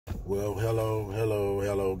Well,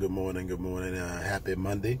 hello. Good morning. Happy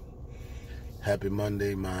Monday. Happy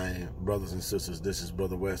Monday, my brothers and sisters. This is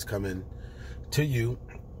Brother West coming to you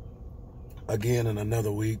again in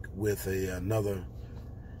another week with another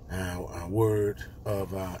word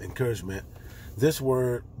of encouragement. This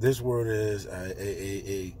word is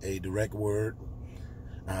a direct word.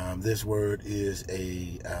 This word is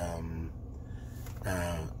a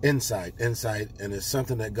insight, and it's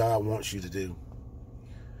something that God wants you to do.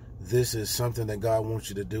 This is something that God wants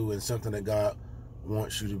you to do, and something that God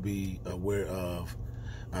wants you to be aware of.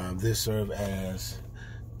 This serves as,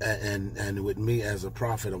 and with me as a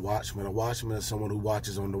prophet, a watchman. A watchman is someone who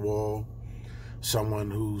watches on the wall,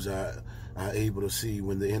 someone who's able to see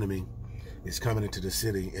when the enemy is coming into the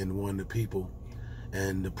city and warn the people.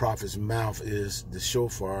 And the prophet's mouth is the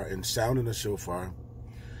shofar, and sounding the shofar,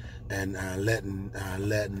 and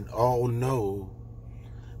letting all know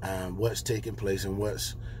what's taking place and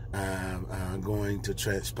what's going to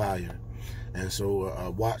transpire. And so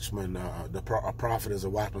a watchman, a prophet is a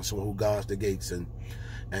watchman, someone who guards the gates. And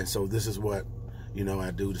so this is what,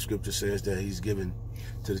 I do. The scripture says that he's given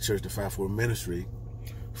to the church the fivefold ministry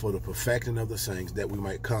for the perfecting of the saints, that we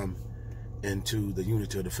might come into the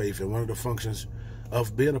unity of the faith. And one of the functions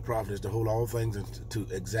of being a prophet is to hold all things into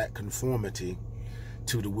exact conformity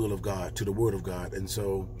to the will of God, to the word of God. And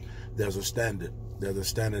so there's a standard. There's a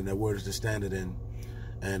standard, and that word is the standard.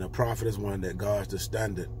 And a prophet is one that guards the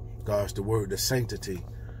standard, guards the word, the sanctity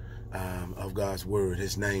of God's word,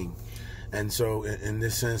 his name. And so in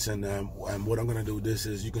this sense, and what I'm going to do, this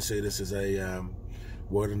is, you can say this is a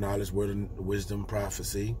word of knowledge, word of wisdom,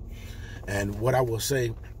 prophecy. And what I will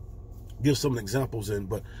say, give some examples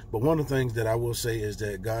but one of the things that I will say is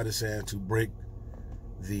that God is saying to break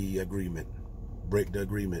the agreement, break the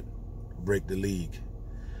league.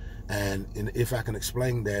 And if I can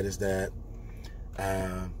explain that, is that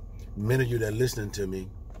many of you that are listening to me,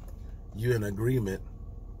 you're in agreement,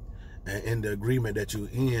 and in the agreement that you're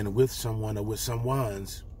in with someone or with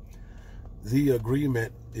someone's, the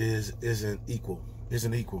agreement isn't equal.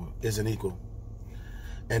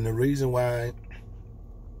 And the reason why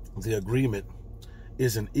the agreement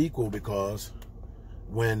isn't equal, because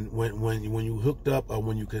when you hooked up or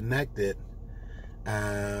when you connected,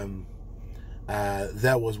 there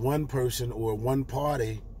was one person or one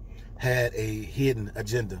party had a hidden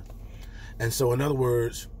agenda. And so in other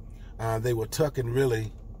words, they were tucking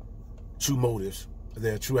really true motives,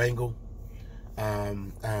 their true angle,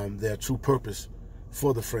 their true purpose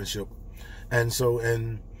for the friendship. And so,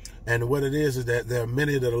 and what it is that there are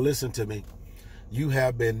many that are listening to me. You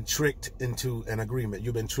have been tricked into an agreement.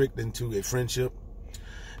 You've been tricked into a friendship.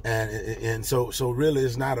 And so really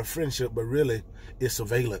it's not a friendship, but really it's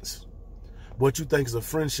surveillance. What you think is a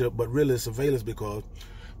friendship, but really it's surveillance, because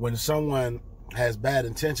when someone has bad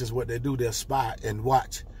intentions, what they do, they'll spy and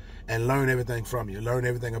watch and learn everything from you, learn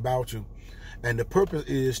everything about you. And the purpose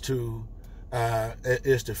is to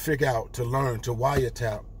figure out, to learn, to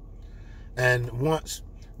wiretap. And once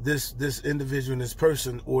this individual and this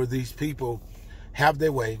person or these people have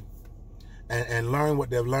their way and learn what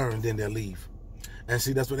they've learned, then they'll leave. And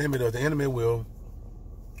see, that's what the enemy does. The enemy will,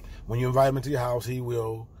 when you invite him into your house, he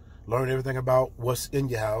will learn everything about what's in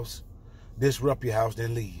your house, disrupt your house,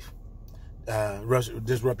 then leave.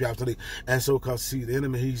 Disrupt your house, then leave. And so, because see, the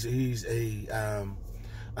enemy,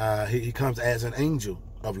 he comes as an angel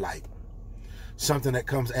of light. Something that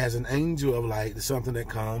comes as an angel of light is something that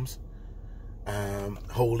comes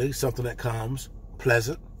holy, something that comes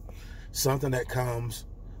pleasant, something that comes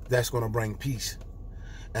that's going to bring peace.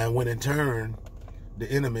 And when in turn, the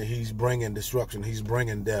enemy, he's bringing destruction, he's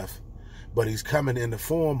bringing death, but he's coming in the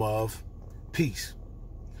form of peace,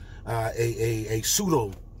 a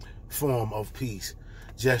pseudo form of peace,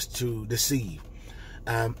 just to deceive.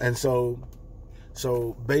 And so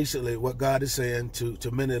basically what God is saying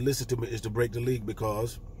to many that listen to me is to break the league,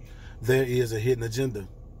 because there is a hidden agenda.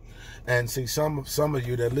 And see, some of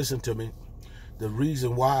you that listen to me, the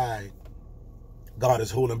reason why God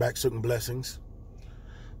is holding back certain blessings,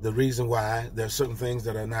 the reason why there's certain things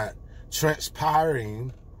that are not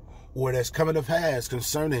transpiring or that's coming to pass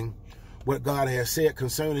concerning what God has said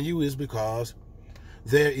concerning you, is because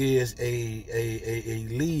there is a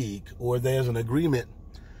league, or there's an agreement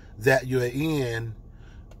that you're in,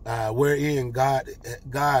 wherein God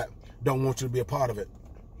don't want you to be a part of it.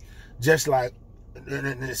 Just like,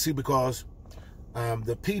 see, because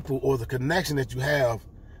the people or the connection that you have,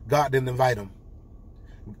 God didn't invite them.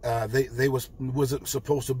 They wasn't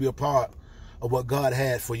supposed to be a part of what God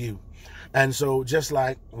had for you. And so just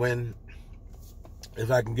like when, if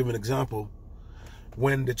I can give an example,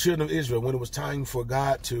 when the children of Israel, when it was time for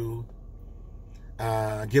God to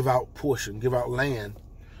give out portion, give out land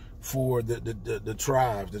for the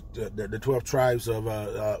tribes, the 12 tribes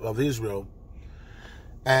of Israel.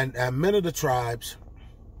 And many of the tribes,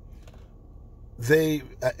 they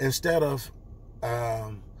instead of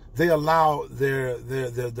they allowed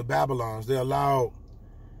the Babylons, they allowed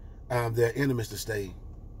their enemies to stay.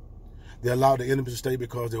 They allowed the enemies to stay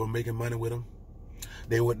because they were making money with them.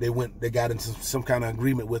 They got into some kind of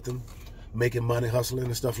agreement with them, making money, hustling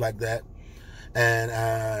and stuff like that.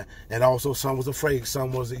 And also some was afraid,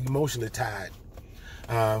 some was emotionally tied,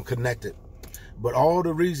 connected. But all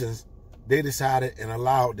the reasons, they decided and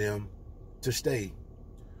allowed them to stay.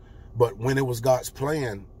 But when it was God's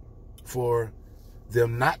plan for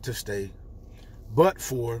them not to stay, but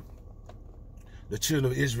for the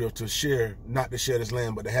children of Israel to share, not to share this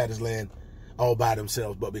land, but to have this land all by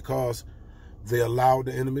themselves. But because they allowed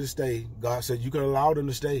the enemy to stay, God said, you can allow them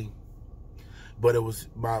to stay. But it was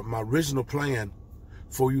my original plan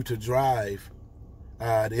for you to drive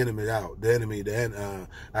the enemy out,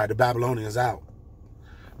 the Babylonians out.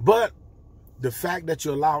 But the fact that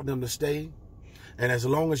you allowed them to stay, and as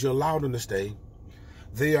long as you allow them to stay,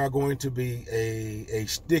 they are going to be a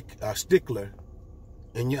stickler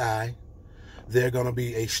in your eye. They're going to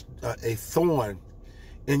be a thorn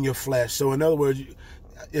in your flesh. So in other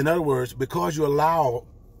words, because you allow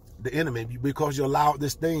the enemy, because you allow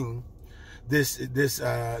this thing, this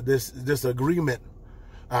agreement,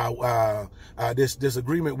 this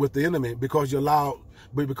agreement with the enemy, because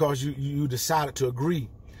you decided to agree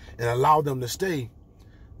and allow them to stay,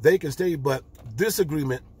 they can stay. But this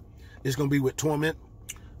agreement is going to be with torment.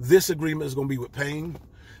 This agreement is going to be with pain.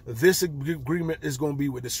 This agreement is going to be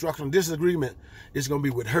with destruction. This agreement is going to be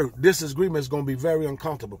with hurt. This agreement is going to be very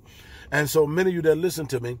uncomfortable. And so many of you that listen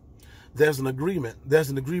to me, there's an agreement. There's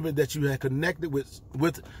an agreement that you have connected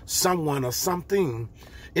with someone or something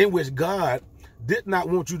in which God did not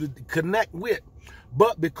want you to connect with.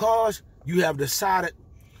 But because you have decided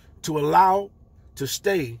to allow to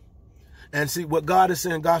stay, and see what God is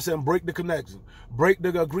saying, God said, break the connection, break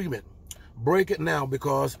the agreement, break it now,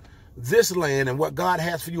 because this land and what God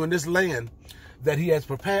has for you in this land that he has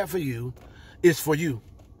prepared for you is for you.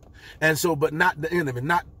 And so, but not the enemy,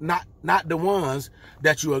 not the ones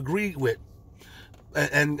that you agreed with.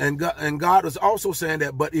 And God was also saying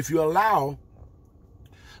that, but if you allow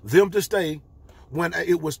them to stay, when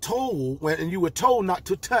it was told, when you were told not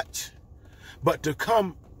to touch, but to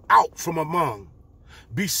come out from among,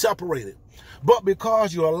 be separated. But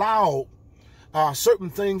because you allow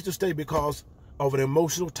certain things to stay, because of an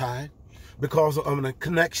emotional tie, because of a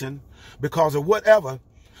connection, because of whatever,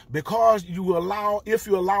 because you allow, if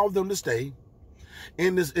you allow them to stay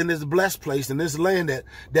in this blessed place, in this land that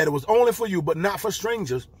it was only for you, but not for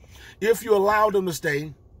strangers, if you allow them to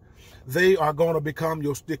stay, they are going to become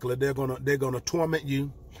your stickler. They're going to torment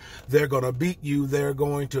you. They're going to beat you. They're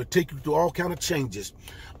going to take you through all kind of changes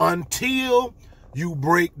until you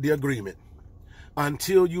break the agreement.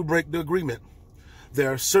 Until you break the agreement,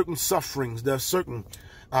 there are certain sufferings, there are certain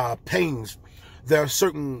pains, there are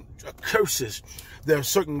certain curses, there are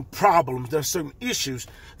certain problems, there are certain issues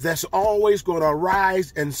that's always going to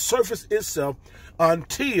arise and surface itself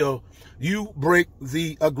until you break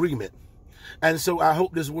the agreement. And so I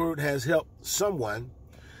hope this word has helped someone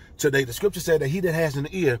today. The scripture said that he that has an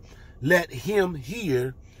ear, let him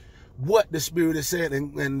hear what the Spirit is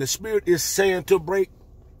saying. And the Spirit is saying to break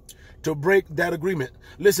that agreement.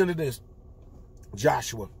 Listen to this.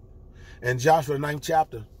 Joshua. In Joshua, the 9th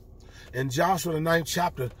chapter. In Joshua, the 9th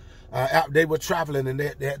chapter, they were traveling and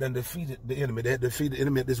they had defeated the enemy. They had defeated the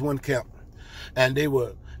enemy at this one camp. And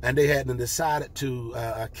they had decided to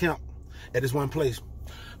camp at this one place.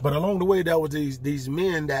 But along the way, there was these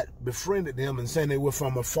men that befriended them and saying they were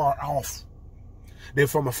from afar off. They're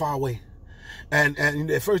from a far away. And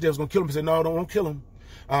at first they was going to kill them. They said, no, don't kill them.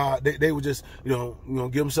 They would just,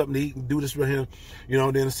 give them something to eat and do this for him,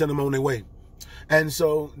 then send them on their way. And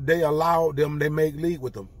so they allowed them, they made league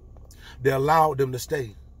with them. They allowed them to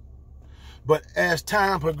stay. But as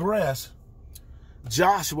time progressed,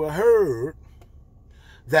 Joshua heard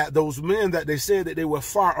that those men that they said that they were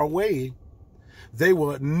far away, they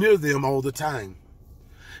were near them all the time.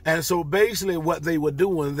 And so basically what they were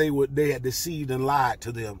doing, they had deceived and lied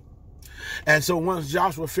to them. And so once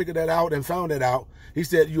Joshua figured that out and found that out, he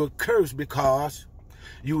said, you're cursed because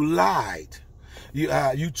you lied.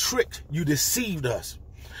 You tricked, you deceived us.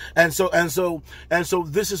 And so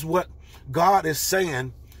this is what God is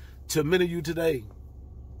saying to many of you today,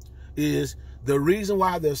 is the reason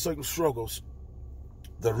why there's certain struggles,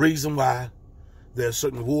 the reason why there's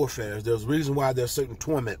certain warfares, there's a reason why there's certain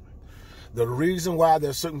torment, the reason why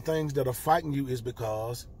there's certain things that are fighting you is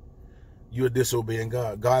because you're disobeying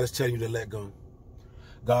God. God is telling you to let go.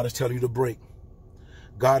 God is telling you to break.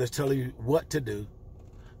 God is telling you what to do,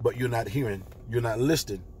 but you're not hearing. You're not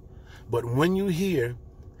listening. But when you hear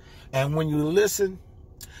and when you listen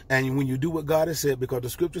and when you do what God has said, because the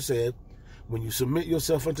scripture said, when you submit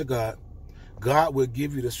yourself unto God, God will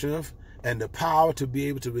give you the strength and the power to be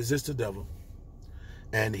able to resist the devil,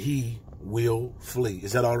 and he will flee.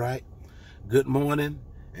 Is that all right? Good morning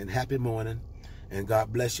and happy morning, and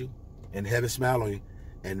God bless you and heaven smile on you,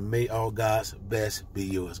 and may all God's best be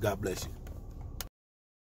yours. God bless you.